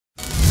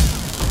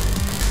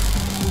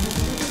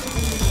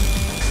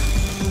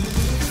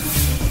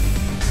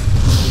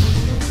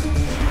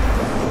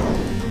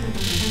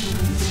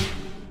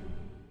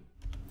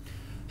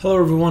Hello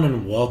everyone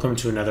and welcome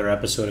to another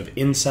episode of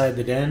Inside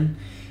the Den.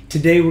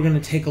 Today we're going to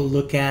take a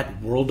look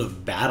at World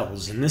of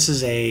Battles, and this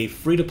is a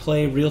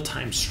free-to-play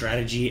real-time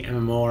strategy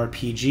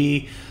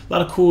MMORPG. A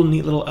lot of cool,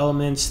 neat little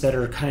elements that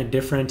are kind of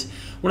different.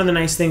 One of the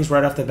nice things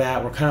right off the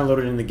bat, we're kind of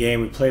loaded in the game.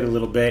 We played a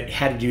little bit.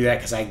 Had to do that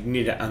because I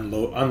needed to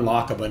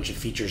unlock a bunch of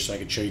features so I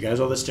could show you guys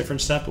all this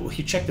different stuff. But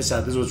check this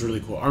out. This was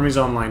really cool. Armies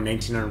Online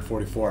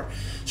 1944.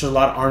 So a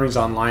lot of armies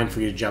online for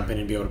you to jump in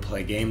and be able to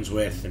play games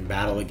with and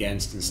battle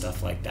against and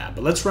stuff like that.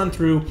 But let's run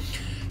through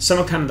some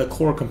of kind of the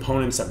core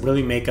components that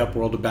really make up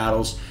World of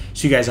Battles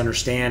so you guys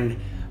understand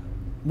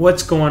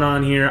what's going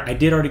on here. I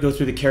did already go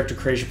through the character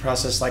creation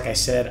process. Like I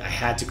said, I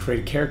had to create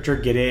a character,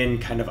 get in,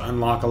 kind of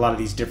unlock a lot of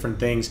these different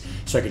things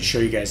so I could show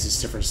you guys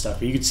this different stuff.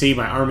 But you can see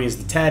my army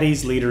is the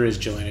Taddies, leader is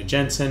Jelena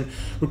Jensen,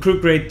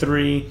 recruit grade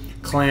 3,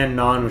 clan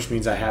none, which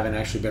means I haven't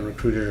actually been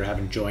recruited or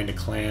haven't joined a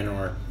clan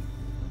or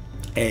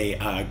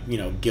a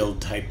guild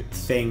type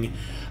thing,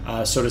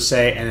 so to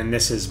say. And then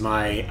this is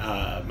my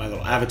my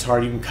little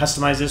avatar. You can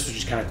customize this, which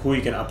is kind of cool.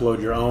 You can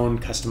upload your own,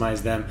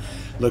 customize them,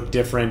 look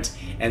different,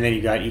 and then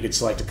you could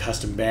select a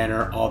custom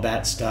banner, all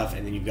that stuff.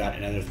 And then you've got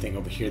another thing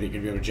over here that you're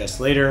gonna be able to adjust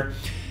later.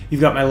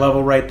 You've got my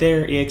level right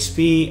there,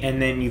 EXP,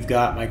 and then you've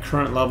got my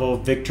current level,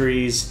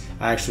 victories.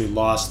 I actually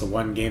lost the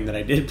one game that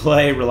I did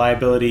play.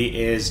 Reliability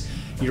is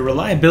your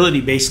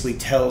reliability basically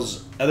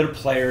tells other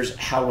players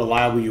how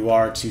reliable you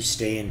are to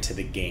stay into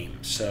the game.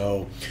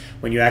 So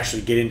when you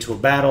actually get into a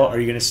battle, are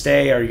you going to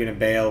stay? Are you going to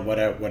bail?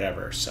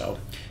 Whatever. So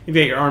you've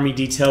got your army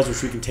details,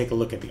 which we can take a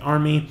look at the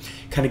army,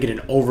 kind of get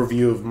an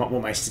overview of what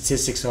my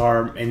statistics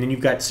are. And then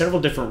you've got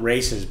several different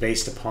races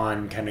based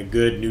upon kind of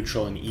good,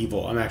 neutral, and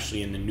evil. I'm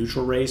actually in the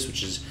neutral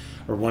race,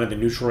 or one of the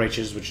neutral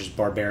races, which is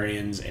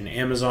barbarians and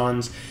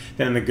Amazons.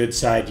 Then on the good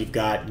side, you've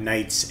got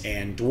knights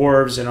and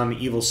dwarves, and on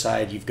the evil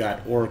side, you've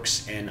got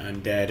orcs and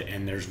undead,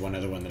 and there's one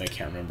other one that I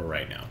can't remember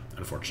right now,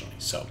 unfortunately.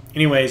 So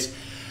anyways,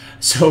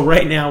 so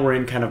right now we're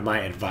in kind of my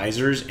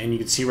advisors, and you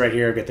can see right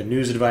here I've got the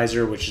news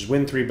advisor, which is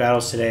win 3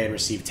 battles today and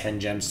receive 10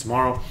 gems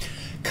tomorrow.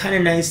 Kind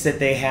of nice that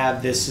they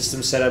have this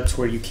system set up to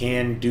where you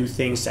can do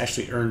things to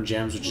actually earn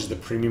gems, which is the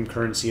premium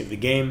currency of the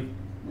game.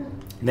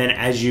 Then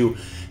as you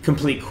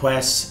complete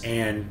quests,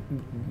 and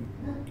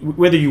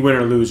whether you win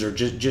or lose or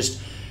just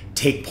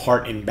take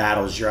part in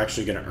battles, you're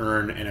actually going to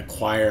earn and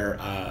acquire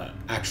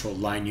actual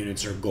line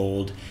units or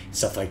gold,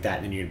 stuff like that,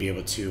 and then you're going to be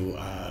able to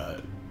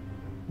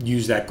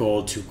use that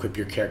gold to equip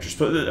your characters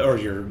or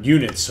your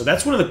units. So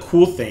that's one of the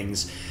cool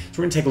things. So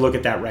we're going to take a look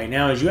at that right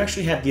now, is you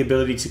actually have the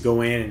ability to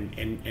go in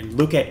and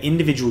look at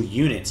individual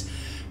units,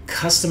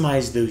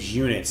 customize those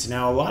units.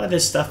 Now a lot of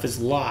this stuff is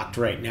locked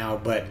right now,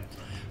 but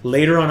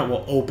later on it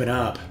will open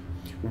up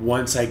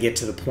once I get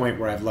to the point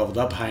where I've leveled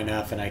up high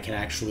enough and I can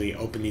actually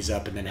open these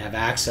up and then have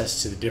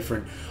access to the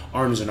different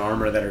arms and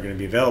armor that are going to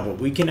be available.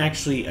 We can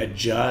actually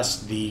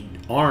adjust the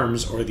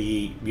arms or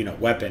the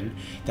weapon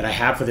that I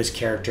have for this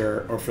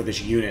character, or for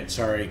this unit,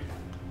 sorry.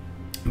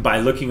 By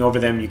looking over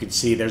them, you can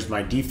see there's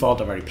my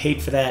default. I've already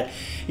paid for that.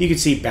 You can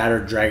see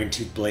battered dragon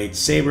tooth blade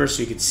saber,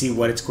 so you can see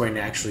what it's going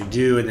to actually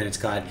do. And then it's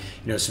got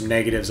some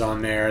negatives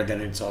on there.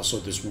 Then it's also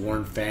this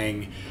worn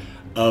fang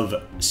of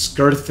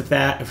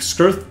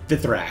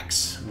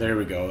Skirthithrax. There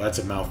we go. That's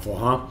a mouthful,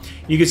 huh?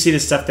 You can see the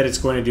stuff that it's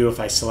going to do if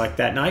I select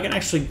that. Now I can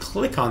actually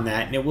click on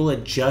that and it will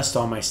adjust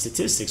all my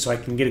statistics, so I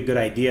can get a good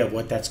idea of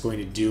what that's going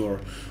to do or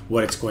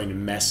what it's going to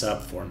mess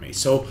up for me.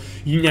 So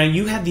now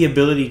you have the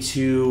ability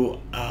to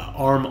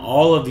arm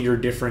all of your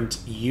different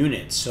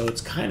units. So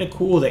it's kind of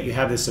cool that you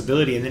have this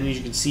ability. And then as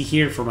you can see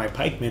here for my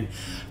pikemen,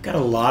 I've got a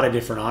lot of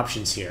different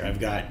options here. I've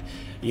got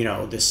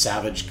this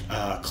Savage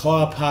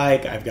Claw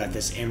Pike, I've got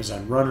this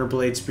Amazon Runner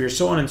Blade Spear,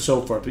 so on and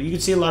so forth. But you can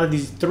see a lot of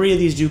these, 3 of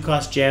these do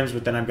cost gems,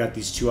 but then I've got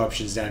these 2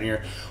 options down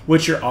here,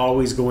 which are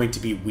always going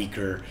to be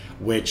weaker,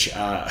 which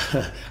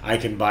I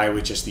can buy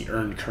with just the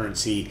earned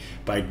currency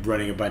by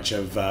running a bunch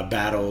of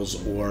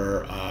battles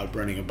or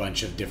running a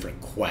bunch of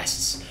different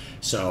quests.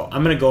 So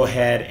I'm going to go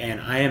ahead and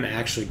I am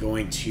actually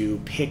going to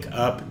pick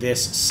up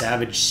this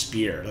Savage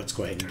Spear. Let's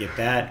go ahead and get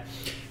that.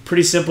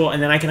 Pretty simple,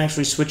 and then I can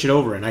actually switch it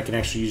over, and I can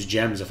actually use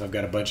gems if I've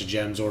got a bunch of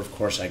gems, or of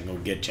course I can go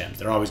get gems.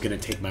 They're always going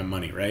to take my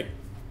money, right?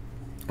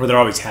 Or they're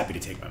always happy to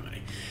take my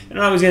money. They're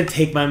not always going to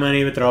take my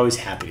money, but they're always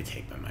happy to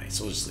take my money.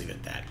 So we'll just leave it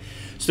at that.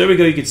 So there we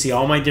go. You can see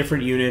all my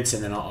different units,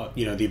 and then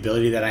the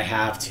ability that I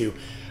have to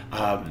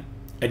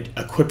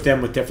equip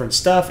them with different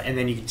stuff. And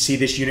then you can see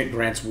this unit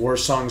grants War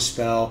Song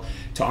spell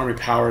to army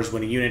powers.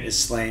 When a unit is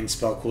slain,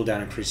 spell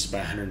cooldown increases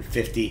by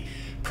 150%.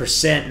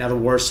 Now the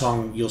War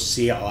Song, you'll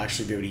see I'll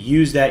actually be able to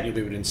use that. You'll be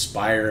able to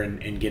inspire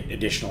and get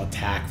additional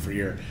attack for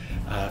your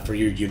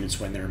units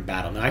when they're in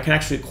battle. Now I can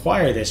actually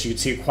acquire this. You can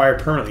see acquire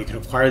permanently. You can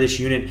acquire this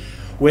unit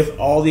with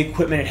all the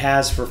equipment it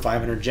has for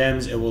 500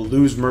 gems. It will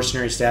lose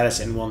mercenary status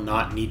and will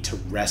not need to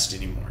rest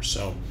anymore.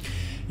 So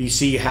you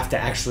see you have to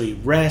actually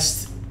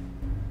rest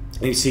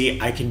And you see,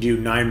 I can do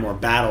 9 more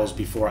battles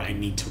before I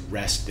need to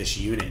rest this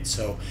unit.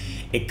 So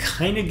it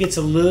kind of gets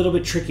a little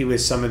bit tricky with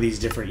some of these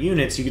different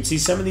units. You can see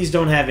some of these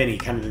don't have any,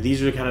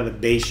 these are kind of the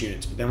base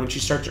units. But then once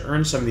you start to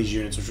earn some of these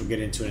units, which we'll get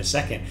into in a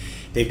second,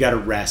 they've got to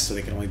rest, so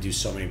they can only do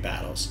so many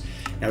battles.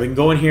 Now we can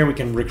go in here, we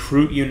can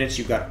recruit units.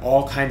 You've got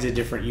all kinds of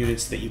different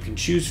units that you can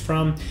choose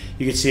from.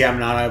 You can see I'm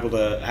not able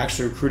to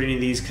actually recruit any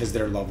of these because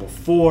they're level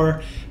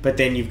 4, but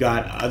then you've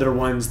got other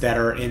ones that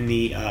are in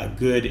the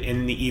good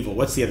and the evil.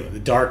 What's the other one? The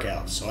Dark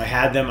Elves. So I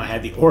had them, I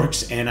had the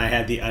Orcs and I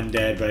had the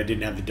Undead, but I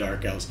didn't have the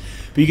Dark Elves.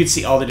 But you can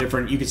see all the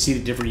different, you can see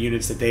the different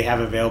units that they have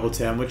available to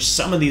them, which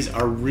some of these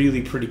are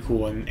really pretty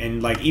cool.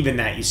 And like even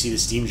that, you see the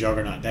Steam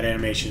Juggernaut, that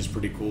animation is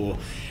pretty cool.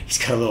 He's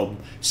got a little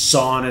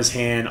saw in his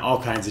hand,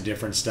 all kinds of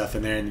different stuff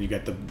in there. And then you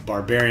got the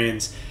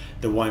Barbarians,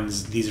 the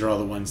ones, these are all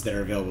the ones that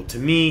are available to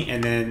me.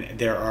 And then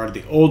there are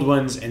the old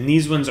ones, and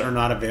these ones are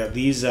not available.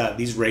 These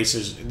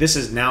races, this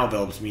is now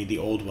available to me, the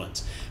old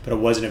ones, but it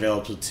wasn't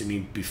available to me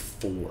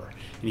before.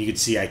 And you can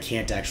see I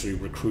can't actually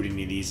recruit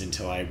any of these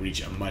until I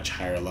reach a much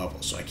higher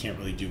level, so I can't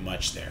really do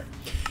much there.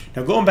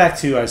 Now going back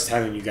to, I was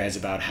telling you guys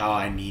about how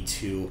I need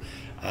to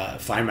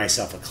find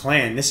myself a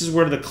clan. This is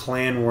where the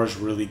clan wars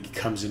really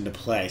comes into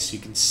play. So you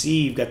can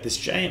see you've got this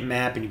giant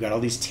map and you've got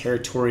all these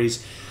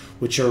territories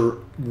which are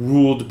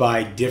ruled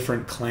by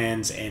different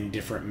clans and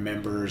different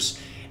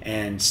members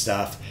and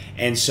stuff.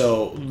 And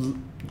so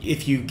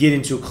if you get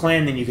into a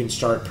clan, then you can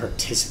start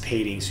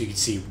participating. So you can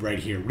see right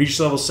here, reach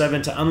level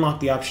 7 to unlock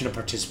the option to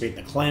participate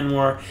in the clan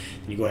war.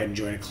 Then you go ahead and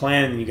join a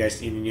clan, and you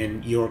guys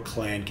in your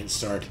clan can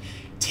start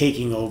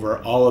taking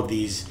over all of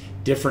these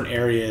different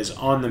areas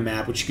on the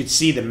map, which you can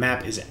see the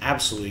map is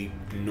absolutely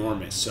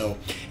enormous. So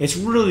it's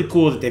really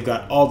cool that they've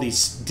got all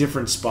these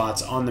different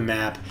spots on the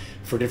map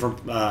for different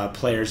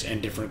players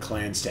and different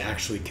clans to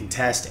actually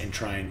contest and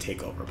try and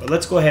take over. But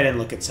let's go ahead and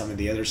look at some of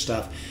the other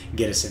stuff and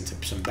get us into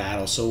some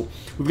battles. So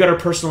we've got our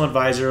personal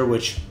advisor,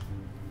 which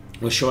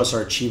will show us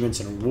our achievements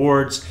and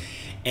rewards.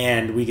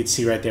 And we can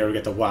see right there, we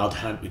got the Wild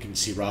Hunt, we can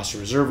see Roster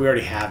Reserve, we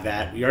already have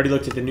that. We already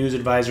looked at the News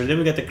Advisor. Then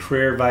we got the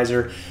Career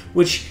Advisor,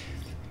 which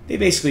they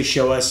basically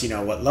show us, you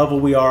know, what level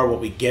we are, what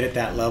we get at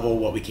that level,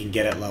 what we can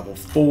get at level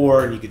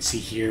 4. And you can see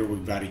here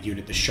we've got a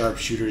unit, the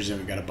Sharpshooters, and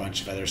we've got a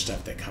bunch of other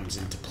stuff that comes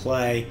into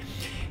play.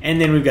 And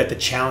then we've got the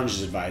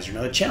Challenges Advisor.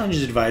 Now the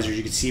Challenges Advisor,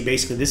 you can see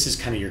basically this is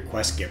kind of your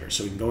quest giver.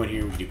 So we can go in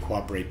here, we can do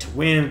Cooperate to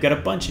Win. We've got a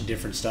bunch of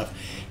different stuff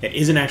that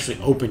isn't actually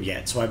opened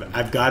yet. So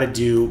I've got to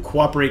do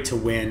Cooperate to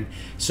Win.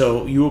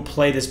 So you will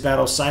play this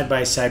battle side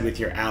by side with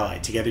your ally.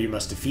 Together you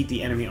must defeat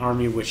the enemy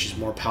army, which is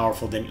more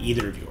powerful than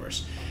either of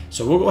yours.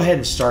 So we'll go ahead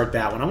and start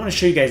that one. I want to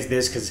show you guys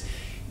this because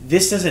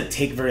this doesn't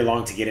take very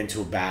long to get into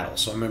a battle.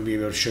 So I'm going to be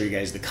able to show you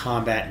guys the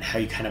combat and how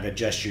you kind of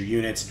adjust your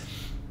units.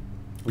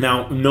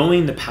 Now,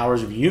 knowing the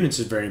powers of units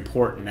is very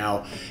important.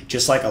 Now,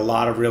 just like a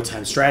lot of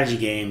real-time strategy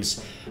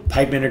games,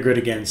 pikemen are good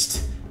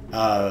against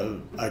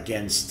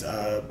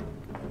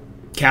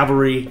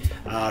cavalry.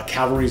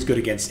 Cavalry is good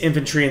against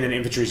infantry, and then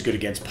infantry is good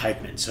against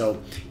pikemen.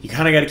 So you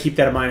kind of got to keep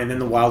that in mind. And then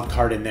the wild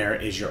card in there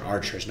is your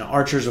archers. Now,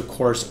 archers, of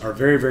course, are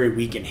very, very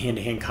weak in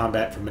hand-to-hand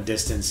combat from a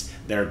distance.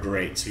 They're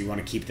great, so you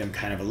want to keep them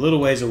kind of a little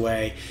ways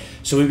away.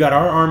 So we've got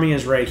our army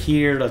is right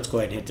here. Let's go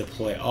ahead and hit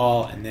deploy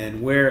all. And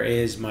then where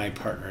is my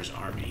partner's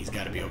army? He's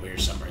got to be over here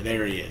somewhere.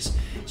 There he is.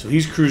 So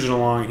he's cruising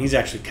along, and he's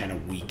actually kind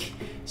of weak.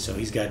 So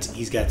he's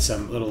got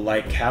some little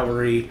light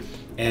cavalry,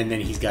 and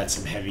then he's got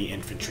some heavy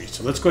infantry.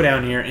 So let's go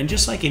down here, and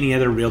just like any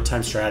other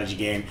real-time strategy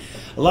game,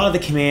 a lot of the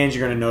commands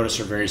you're going to notice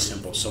are very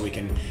simple. So we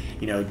can,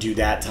 you know, do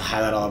that to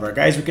highlight all of our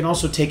guys. We can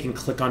also take and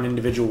click on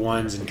individual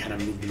ones and kind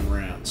of move them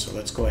around. So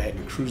let's go ahead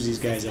and cruise these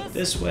guys up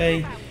this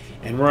way,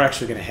 and we're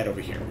actually going to head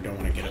over here. We don't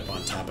want to get up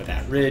on top of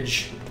that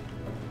ridge.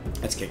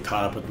 Let's get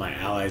caught up with my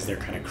allies. They're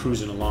kind of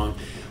cruising along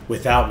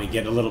without me,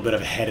 getting a little bit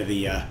of ahead of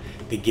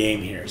the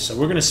game here. So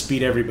we're going to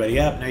speed everybody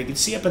up. Now you can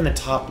see up in the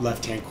top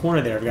left-hand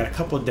corner there, I've got a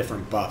couple of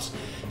different buffs.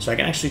 So I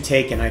can actually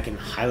take and I can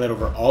highlight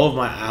over all of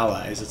my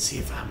allies. Let's see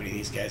how many of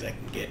these guys I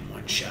can get in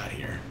one shot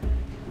here.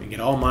 We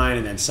get all mine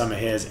and then some of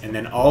his, and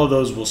then all of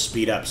those will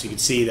speed up. So you can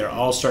see they're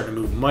all starting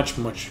to move much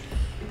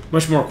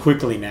more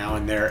quickly now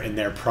in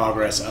their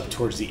progress up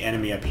towards the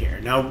enemy up here.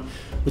 Now,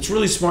 what's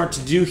really smart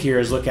to do here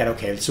is look at,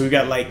 okay, so we've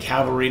got light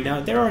cavalry. Now,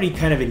 they're already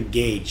kind of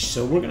engaged,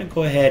 so we're going to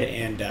go ahead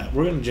and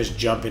we're going to just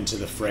jump into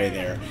the fray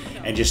there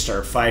and just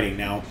start fighting.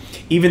 Now,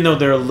 even though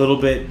they're a little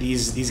bit,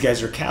 these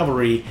guys are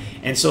cavalry,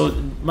 and so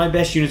my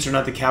best units are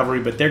not the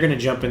cavalry, but they're going to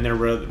jump in there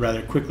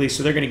rather quickly,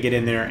 so they're going to get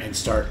in there and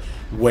start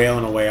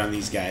wailing away on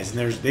these guys.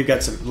 And they've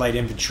got some light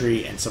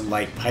infantry and some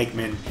light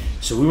pikemen.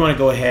 So we want to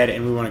go ahead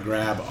and we want to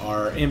grab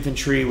our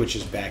infantry, which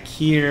is back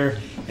here,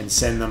 and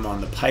send them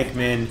on the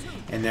pikemen.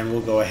 And then we'll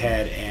go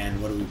ahead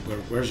and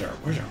where's our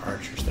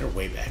archers? They're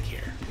way back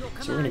here.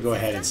 So we're going to go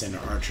ahead and send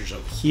our archers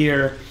over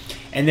here.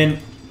 And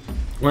then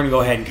we're going to go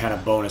ahead and kind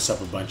of bonus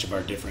up a bunch of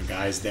our different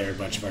guys there, a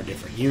bunch of our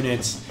different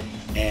units,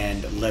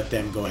 and let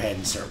them go ahead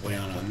and start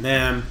wailing on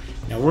them.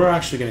 Now we're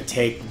actually going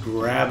to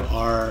grab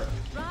our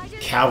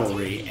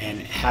cavalry and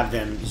have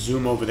them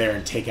zoom over there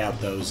and take out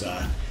those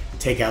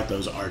take out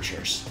those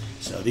archers.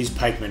 So these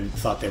pikemen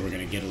thought they were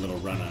going to get a little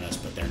run on us,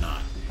 but they're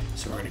not.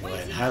 So we're going to go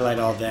ahead and highlight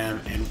all of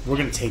them, and we're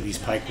going to take these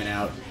pikemen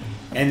out.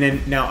 And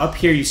then now up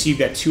here, you see you've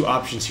got two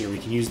options here. We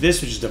can use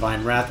this, which is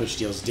Divine Wrath, which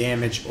deals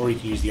damage, or you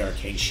can use the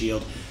Arcane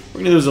Shield.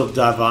 We're going to do a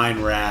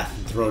Divine Wrath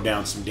and throw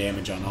down some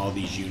damage on all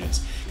these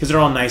units, because they're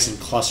all nice and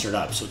clustered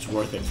up, so it's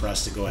worth it for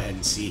us to go ahead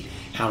and see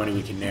how many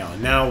we can nail.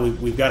 And now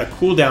we've got a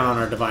cooldown on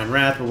our Divine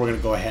Wrath, but we're going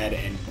to go ahead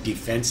and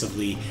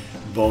defensively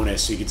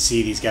bonus. So you can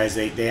see these guys,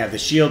 they have the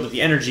shield, but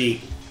the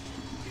energy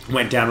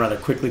went down rather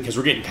quickly because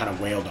we're getting kind of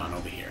wailed on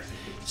over here.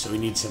 So we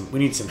need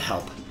some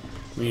help.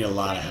 We need a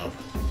lot of help.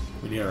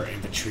 We need our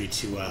infantry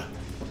to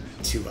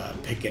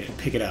pick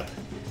it up.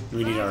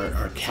 We need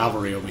our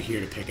cavalry over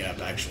here to pick it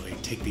up, actually.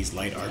 Take these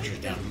light archers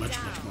down much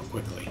more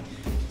quickly.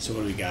 So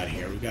what do we got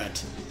here? We've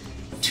got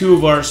two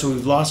of our, so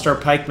we've lost our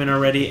pikemen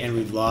already, and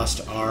we've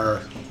lost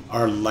our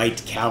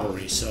light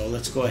cavalry. So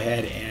let's go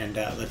ahead and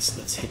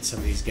let's hit some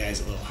of these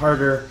guys a little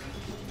harder.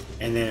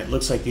 And then it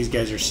looks like these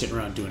guys are sitting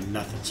around doing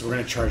nothing. So we're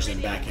going to charge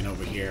them back in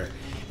over here.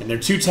 And they're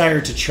too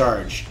tired to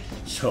charge.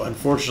 So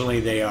unfortunately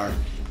they are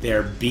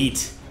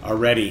beat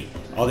already.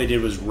 All they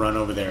did was run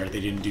over there. They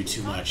didn't do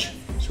too much.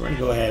 So we're going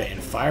to go ahead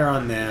and fire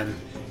on them.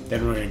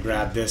 Then we're going to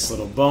grab this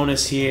little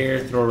bonus here,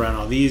 throw around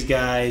all these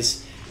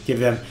guys, give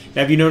them...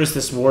 Now, if you notice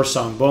this War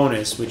Song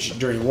bonus, which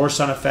during War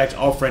Song effect,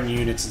 all friendly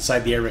units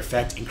inside the area of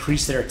effect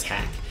increase their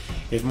attack.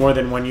 If more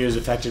than one unit is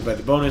affected by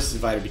the bonus, it's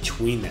divided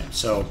between them.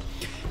 So,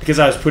 because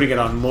I was putting it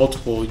on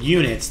multiple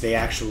units, they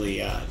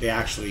actually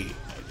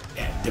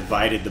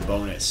divided the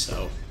bonus.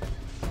 So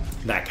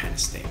that kind of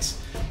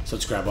stinks. So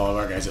let's grab all of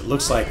our guys. It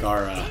looks like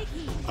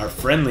our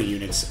friendly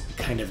units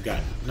kind of got...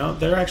 No,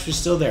 they're actually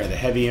still there. The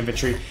heavy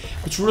infantry.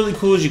 What's really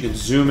cool is you can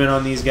zoom in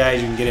on these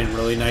guys. You can get in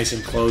really nice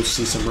and close.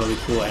 See some really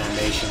cool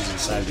animations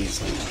inside of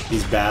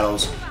these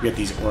battles. You got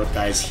these orc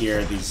guys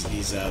here.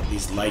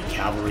 These light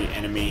cavalry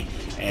enemy,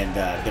 and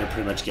they're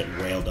pretty much getting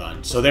railed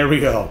on. So there we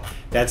go.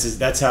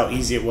 That's how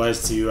easy it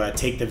was to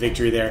take the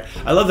victory there.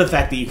 I love the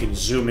fact that you can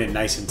zoom in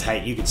nice and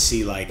tight. You can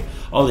see like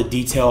all the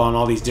detail on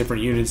all these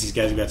different units. These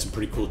guys have got some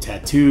pretty cool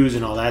tattoos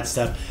and all that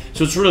stuff.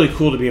 So it's really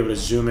cool to be able to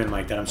zoom in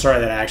like that. I'm sorry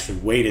that I actually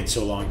waited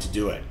so long to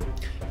do it.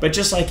 But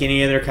just like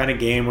any other kind of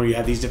game where you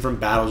have these different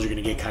battles, you're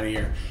going to get kind of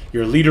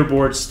your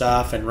leaderboard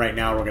stuff. And right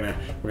now we're gonna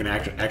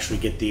actually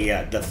get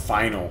the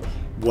final,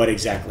 what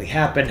exactly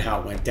happened, how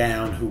it went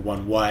down, who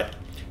won what.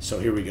 So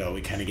here we go.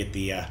 We kind of get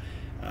the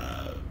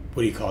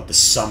what do you call it? The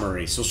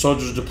summary. So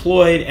soldiers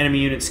deployed, enemy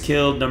units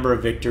killed, number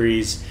of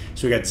victories.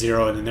 So we got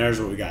 0, and then there's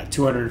what we got: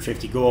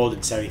 250 gold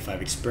and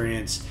 75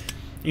 experience.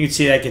 You can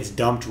see that gets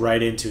dumped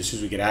right into, as soon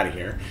as we get out of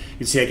here, you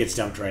can see that gets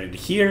dumped right into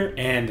here,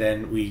 and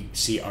then we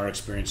see our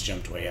experience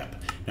jumped way up.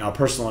 Now, a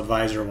personal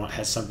advisor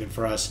has something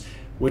for us,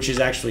 which is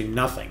actually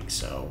nothing.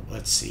 So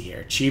let's see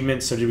here.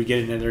 Achievements. So did we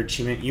get another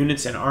achievement?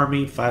 Units and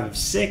army, 5 of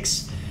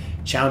 6.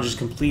 Challenges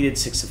completed,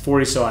 6 of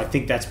 40. So I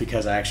think that's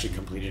because I actually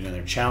completed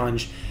another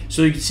challenge.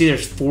 So you can see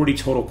there's 40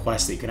 total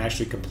quests that you can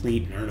actually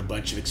complete and earn a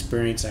bunch of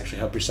experience, actually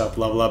help yourself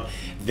level up.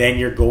 Then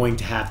you're going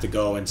to have to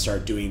go and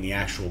start doing the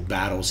actual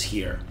battles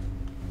here.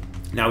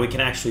 Now we can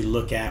actually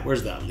look at,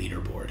 where's that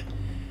leaderboard?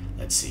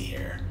 Let's see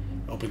here.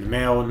 Open the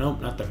mail.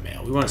 Nope, not the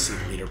mail. We want to see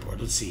the leaderboard.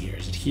 Let's see here.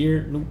 Is it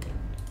here? Nope.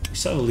 We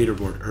saw the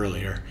leaderboard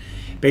earlier.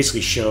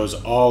 Basically shows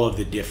all of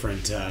the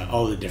different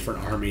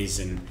armies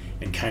and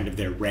kind of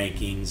their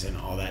rankings and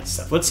all that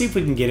stuff. Let's see if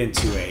we can get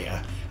into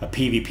a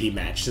PvP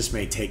match. This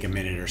may take a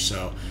minute or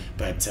so,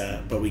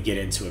 but we get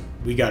into it.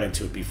 We got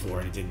into it before,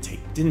 and it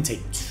didn't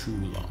take too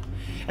long.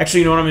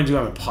 Actually, you know what I'm going to do?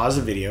 I'm going to pause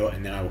the video,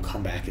 and then I will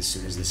come back as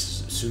soon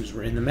as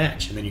we're in the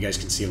match, and then you guys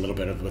can see a little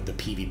bit of what the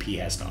PvP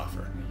has to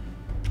offer.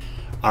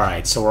 All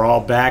right, so we're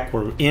all back.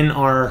 We're in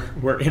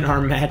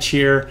our match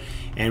here,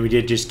 and we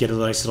did just get a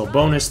nice little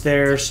bonus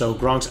there. So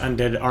Gronk's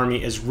Undead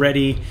Army is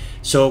ready.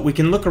 So we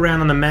can look around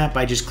on the map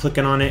by just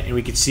clicking on it, and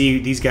we can see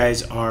these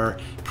guys are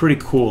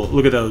pretty cool.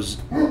 Look at those.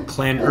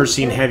 Clan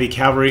Ursine Heavy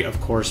Cavalry. Of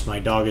course, my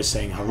dog is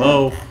saying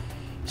hello.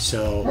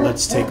 So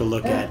let's take a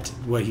look at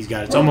what he's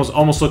got. It's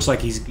almost looks like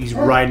he's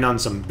riding on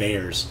some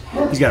bears.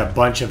 He's got a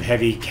bunch of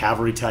heavy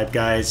cavalry type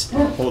guys.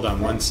 Hold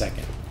on one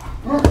second.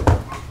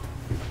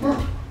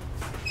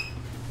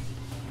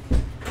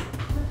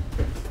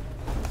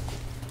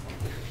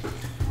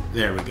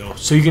 There we go.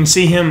 So you can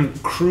see him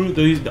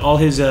all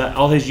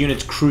his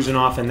units cruising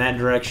off in that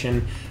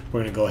direction.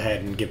 We're gonna go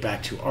ahead and get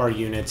back to our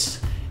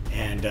units,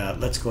 and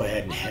let's go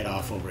ahead and head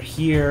off over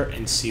here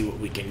and see what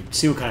we can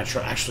see. What kind of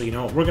actually, you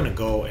know, we're gonna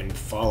go and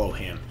follow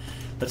him.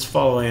 Let's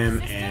follow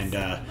him and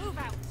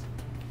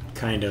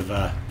kind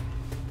of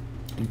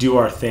do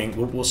our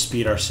thing. We'll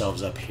speed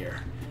ourselves up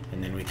here,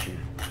 and then we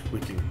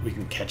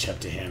can catch up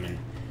to him and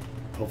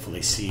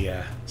hopefully see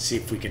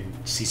if we can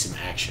see some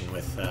action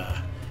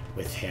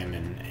with him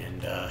and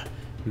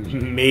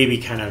maybe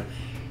kind of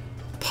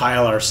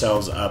pile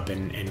ourselves up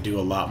and do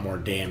a lot more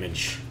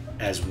damage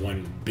as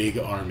one big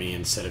army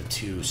instead of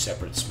two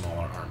separate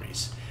smaller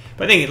armies.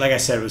 But I think, like I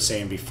said, I was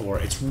saying before,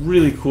 it's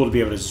really cool to be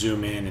able to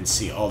zoom in and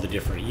see all the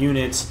different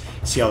units,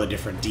 see all the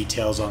different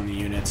details on the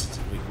units.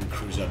 We can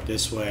cruise up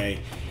this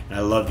way, And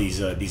I love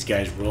these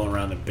guys rolling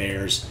around the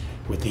bears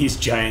with these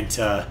giant.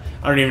 I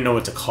don't even know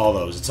what to call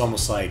those. It's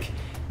almost like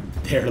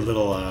they're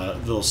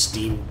little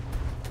steam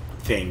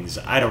things.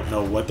 I don't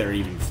know what they're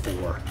even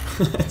for.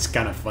 It's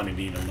kind of funny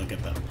to even look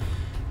at them.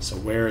 So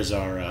where is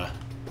our?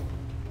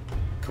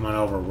 Come on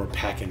over. We're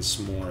packing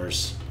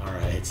s'mores. All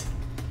right.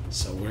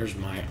 So where's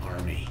my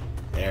army?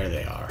 There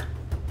they are.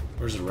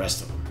 Where's the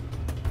rest of them?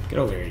 Get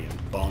over here, you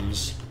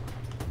bums.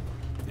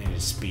 They need to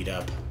speed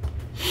up.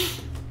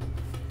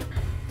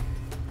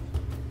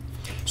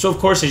 So of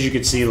course, as you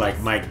can see, like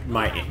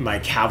my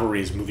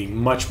cavalry is moving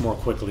much more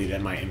quickly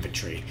than my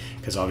infantry,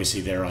 because obviously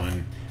they're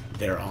on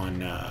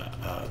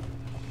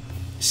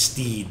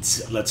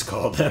steeds, let's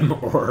call them,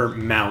 or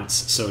mounts,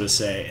 so to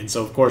say. And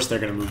so of course they're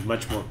going to move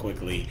much more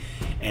quickly.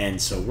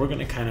 And so we're going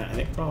to kind of, I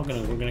think we're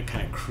going to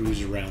kind of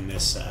cruise around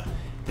this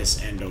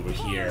this end over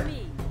here,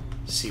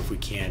 see if we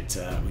can't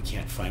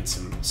find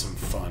some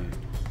fun.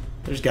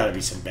 There's got to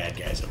be some bad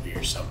guys over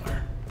here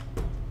somewhere.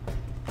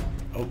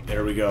 Oh,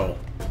 there we go.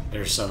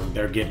 There's some.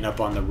 They're getting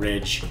up on the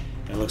ridge,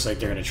 and it looks like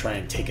they're going to try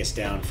and take us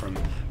down from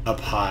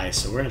up high.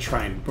 So we're going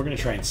to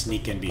try and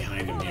sneak in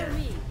behind them here.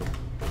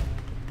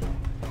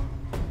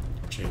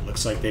 Actually, it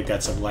looks like they've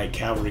got some light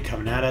cavalry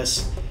coming at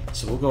us.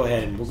 So we'll go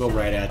ahead and we'll go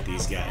right at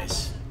these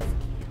guys.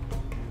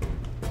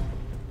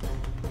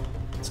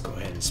 Let's go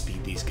ahead and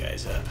speed these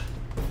guys up.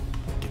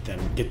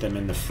 Get them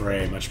in the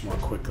fray much more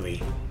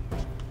quickly.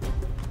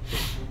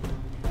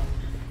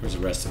 Where's the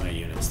rest of my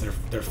units?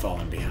 They're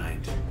falling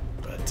behind.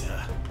 But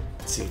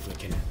let's see if we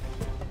can.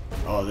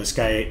 Oh, this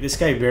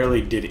guy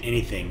barely did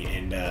anything,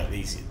 and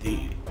he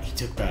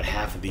took about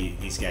half of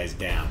these guys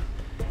down.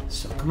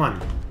 So come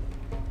on,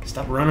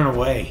 stop running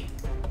away.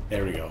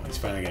 There we go. He's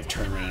finally gonna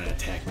turn around and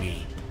attack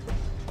me.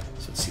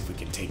 So let's see if we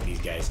can take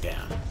these guys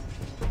down.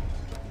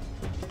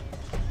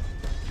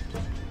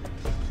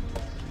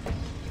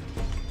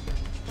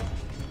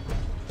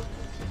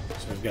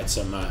 So we've got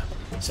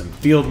some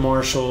field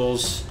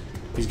marshals.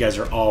 These guys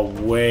are all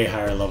way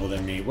higher level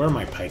than me. Where are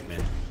my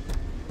pikemen?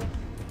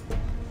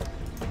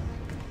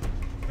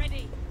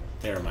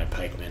 There are my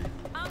pikemen.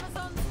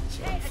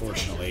 So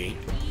unfortunately,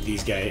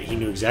 these guys, he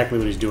knew exactly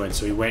what he was doing,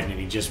 so he went and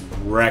he just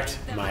wrecked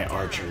my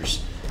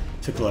archers.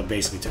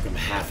 Basically took them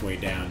halfway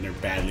down. They're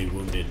badly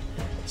wounded.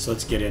 So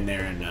let's get in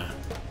there and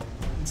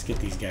let's get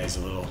these guys a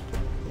little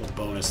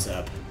bonus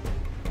up.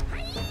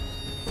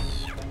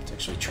 Let's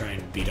actually try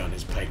and beat on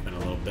his pikemen a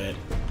little bit.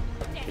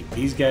 Take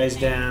these guys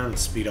down,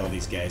 speed all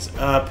these guys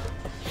up.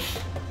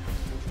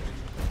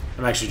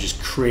 I'm actually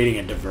just creating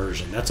a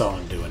diversion. That's all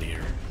I'm doing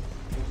here.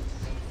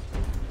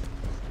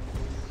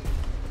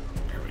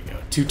 There we go.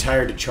 Too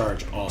tired to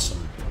charge.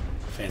 Awesome.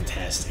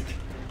 Fantastic.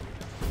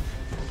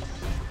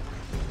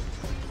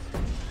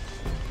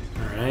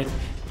 Alright.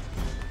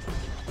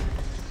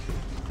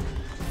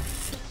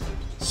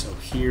 So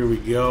here we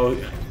go.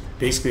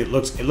 Basically, it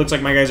looks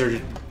like my guys are.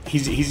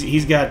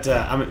 He's got.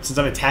 Since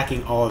I'm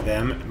attacking all of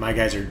them, my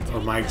guys are.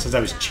 Since I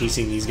was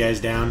chasing these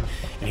guys down,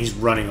 and he's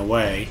running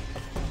away,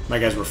 my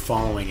guys were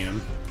following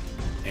him,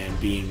 and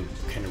being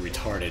kind of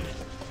retarded.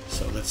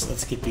 So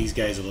let's get these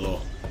guys a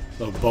little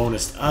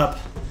bonused up.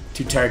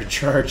 Too tired to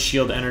charge.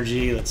 Shield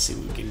energy. Let's see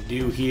what we can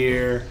do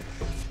here.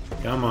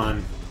 Come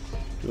on.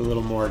 Do a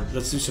little more.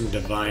 Let's do some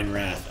divine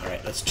wrath. All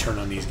right. Let's turn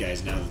on these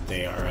guys now that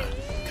they are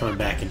coming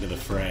back into the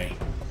fray.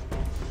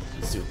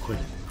 Let's do a quick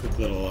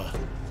little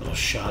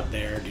shot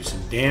there. Do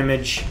some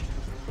damage.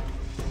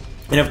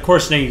 And of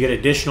course, now you get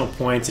additional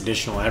points,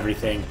 additional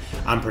everything.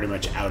 I'm pretty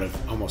much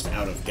almost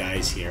out of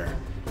guys here.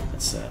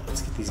 Let's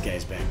get these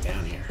guys back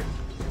down here.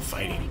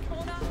 Fighting.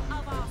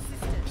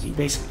 He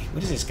basically,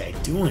 what is this guy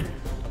doing?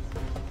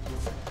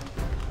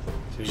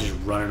 So he's just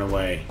running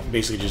away. He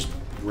basically just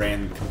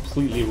ran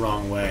completely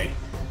wrong way.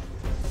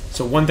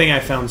 So one thing I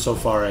found so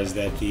far is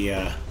that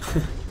the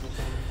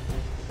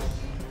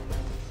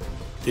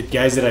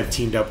guys that I've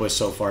teamed up with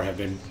so far have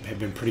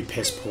been pretty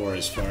piss poor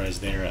as far as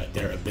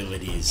their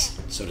abilities,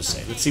 so to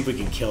say. Let's see if we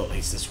can kill at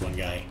least this one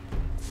guy.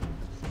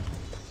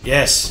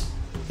 Yes,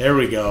 there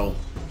we go.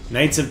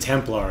 Knights of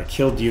Templar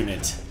killed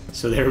unit.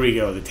 So there we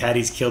go. The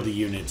Tatties killed a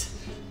unit.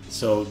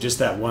 So just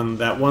that one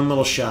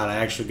little shot, I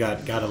actually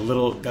got a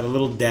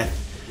little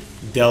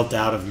death dealt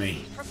out of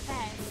me.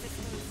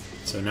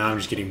 So now I'm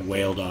just getting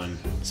wailed on.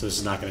 So this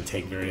is not going to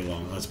take very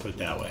long. Let's put it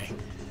that way.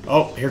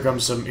 Oh, here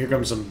comes some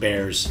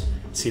bears.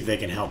 See if they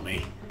can help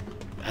me.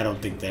 I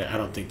don't think they're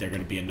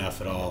going to be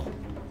enough at all.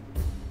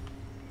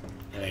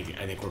 I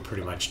think we're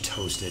pretty much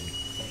toasted.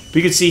 But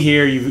you can see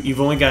here, you've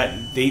only got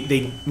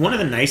one of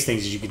the nice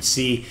things is you can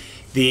see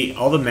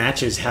all the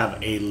matches have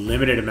a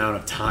limited amount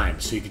of time.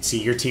 So you can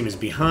see your team is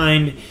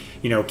behind.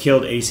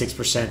 Killed 86%,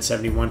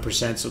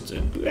 71%.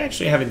 So we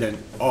actually haven't done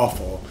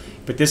awful.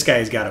 But this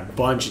guy's got a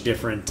bunch of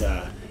different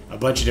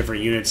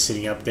units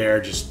sitting up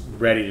there, just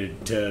ready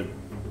to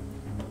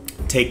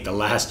take the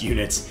last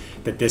units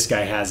that this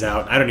guy has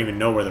out. I don't even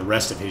know where the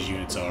rest of his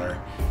units are.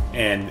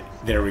 And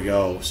there we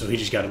go. So he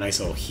just got a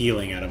nice little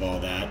healing out of all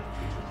that.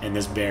 And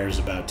this bear is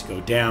about to go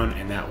down,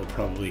 and that will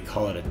probably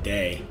call it a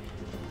day.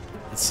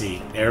 Let's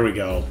see. There we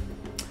go.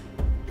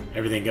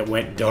 Everything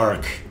went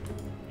dark.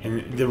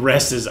 And the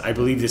rest is, I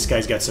believe this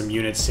guy's got some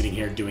units sitting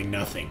here doing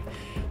nothing,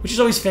 which is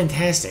always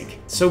fantastic.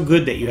 It's so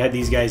good that you had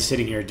these guys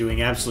sitting here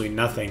doing absolutely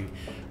nothing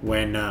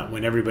when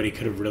everybody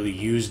could have really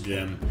used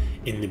them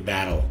in the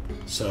battle.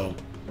 So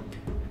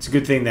it's a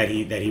good thing that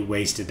he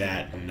wasted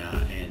that and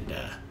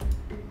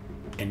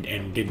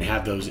didn't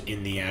have those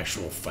in the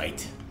actual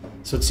fight.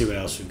 So let's see what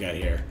else we've got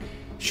here.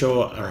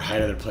 Show or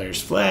hide other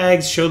players'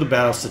 flags. Show the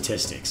battle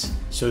statistics.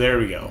 So there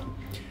we go.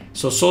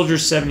 So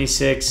soldiers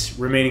 76,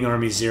 remaining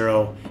army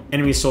 0,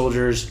 enemy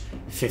soldiers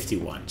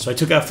 51. So I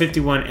took out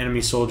 51 enemy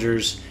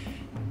soldiers.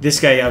 This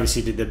guy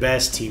obviously did the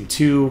best. Team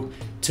 2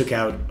 took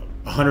out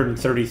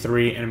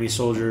 133 enemy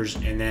soldiers,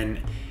 and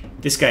then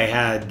this guy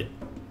had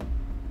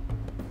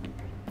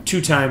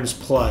 2 times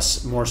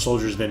plus more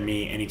soldiers than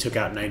me, and he took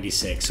out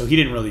 96. So he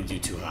didn't really do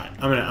too hot.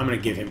 I'm gonna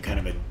give him kind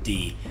of a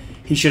D.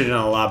 He should have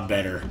done a lot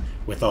better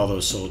with all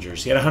those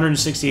soldiers. He had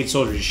 168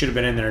 soldiers. He should have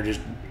been in there just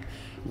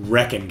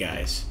wrecking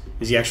guys.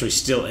 Is he actually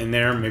still in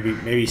there? Maybe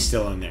he's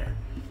still in there.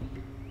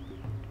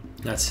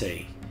 Let's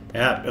see.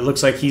 Yeah, it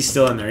looks like he's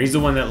still in there. He's the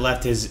one that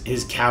left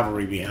his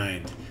cavalry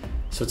behind.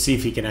 So let's see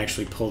if he can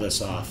actually pull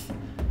this off.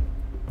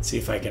 Let's see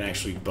if I can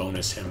actually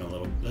bonus him a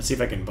little. Let's see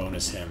if I can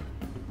bonus him.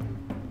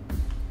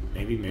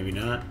 Maybe, maybe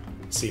not.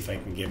 Let's see if I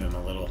can give him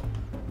a little.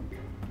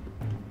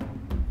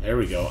 There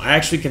we go. I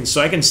actually can,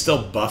 so I can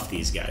still buff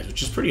these guys,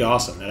 which is pretty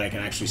awesome that I can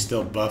actually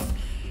still buff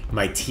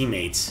my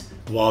teammates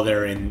while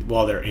they're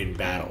in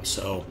battle.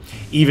 So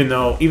even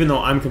though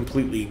I'm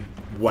completely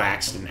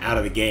waxed and out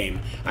of the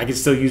game, I can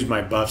still use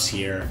my buffs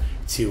here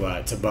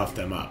to buff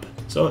them up.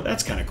 So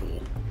that's kind of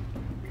cool.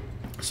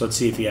 So let's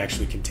see if he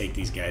actually can take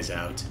these guys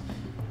out.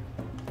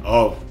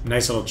 Oh,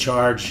 nice little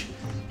charge.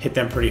 Hit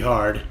them pretty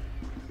hard.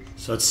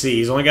 So let's see.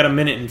 He's only got a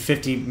minute and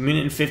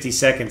 50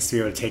 seconds to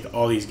be able to take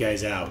all these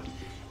guys out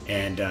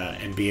and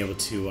be able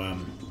to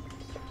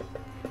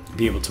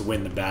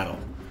win the battle.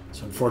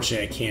 So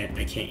unfortunately,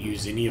 I can't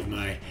use any of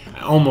my.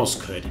 I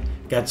almost could.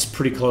 Got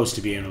pretty close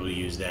to being able to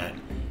use that.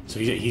 So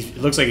it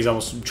looks like he's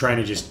almost trying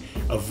to just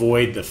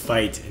avoid the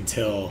fight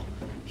until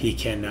he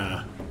can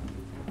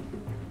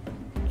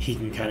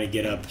kind of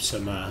get up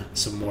some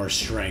more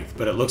strength.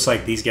 But it looks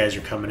like these guys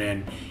are coming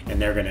in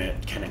and they're gonna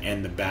kind of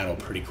end the battle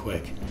pretty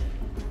quick,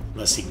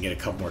 unless he can get a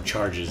couple more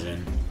charges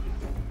in,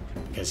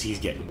 because he's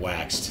getting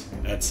waxed.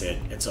 That's it.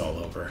 It's all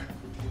over.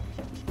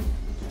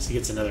 So he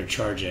gets another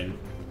charge in.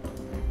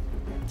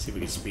 See if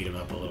we can speed him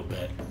up a little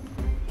bit.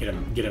 Get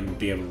him to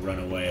be able to run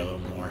away a little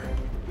more.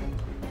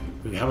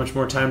 How much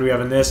more time do we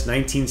have in this?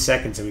 19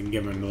 seconds, and we can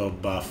give him a little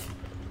buff.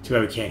 Too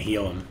bad we can't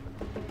heal him.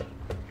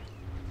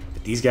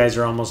 But these guys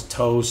are almost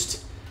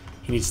toast.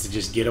 He needs to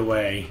just get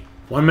away.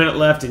 1 minute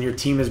left, and your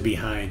team is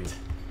behind.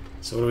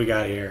 So what do we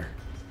got here?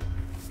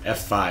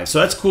 F5. So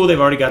that's cool.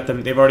 They've already got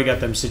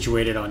them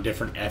situated on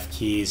different F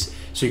keys,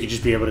 so you can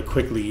just be able to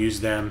quickly use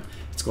them.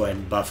 Let's go ahead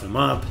and buff him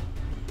up.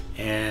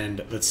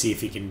 And let's see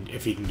if he can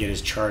get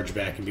his charge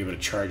back and be able to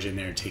charge in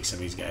there and take some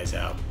of these guys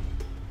out.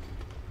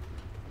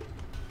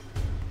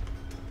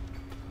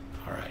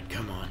 All right,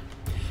 come on.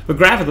 But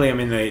graphically, I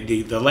mean,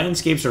 the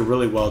landscapes are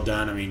really well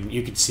done. I mean,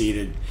 you could see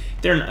that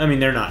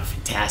they're not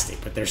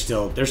fantastic, but they're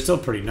still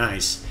pretty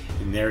nice.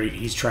 And there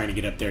he's trying to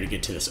get up there to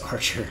get to this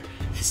archer.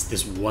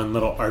 This one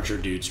little archer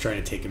dude's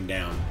trying to take him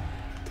down,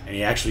 and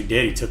he actually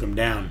did. He took him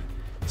down.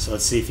 So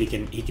let's see if he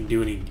can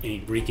do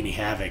wreak any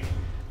havoc.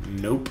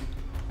 Nope.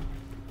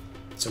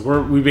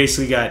 So we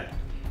basically got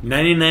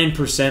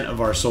 99%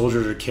 of our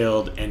soldiers are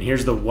killed, and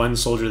here's the one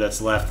soldier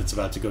that's left that's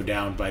about to go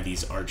down by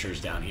these archers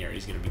down here.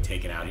 He's going to be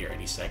taken out here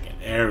any second.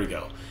 There we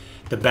go.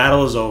 The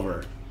battle is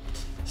over.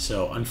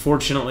 So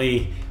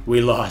unfortunately, we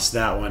lost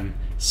that one.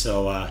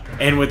 So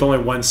and with only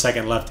 1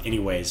 second left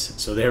anyways.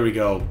 So there we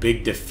go.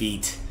 Big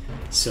defeat.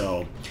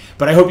 So,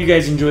 but I hope you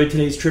guys enjoyed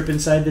today's trip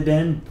inside the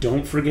den.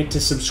 Don't forget to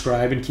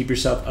subscribe and keep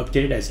yourself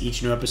updated as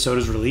each new episode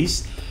is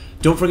released.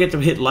 Don't forget to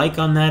hit like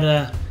on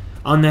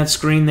that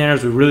screen there,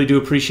 as we really do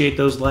appreciate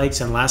those likes.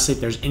 And lastly,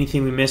 if there's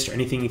anything we missed or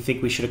anything you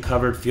think we should have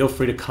covered, feel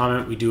free to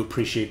comment. We do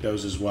appreciate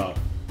those as well.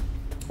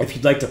 If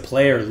you'd like to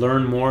play or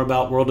learn more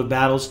about World of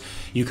Battles,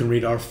 you can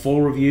read our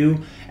full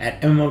review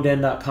at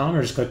MMODen.com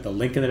or just click the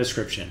link in the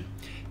description.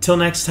 Till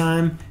next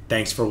time,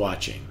 thanks for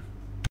watching.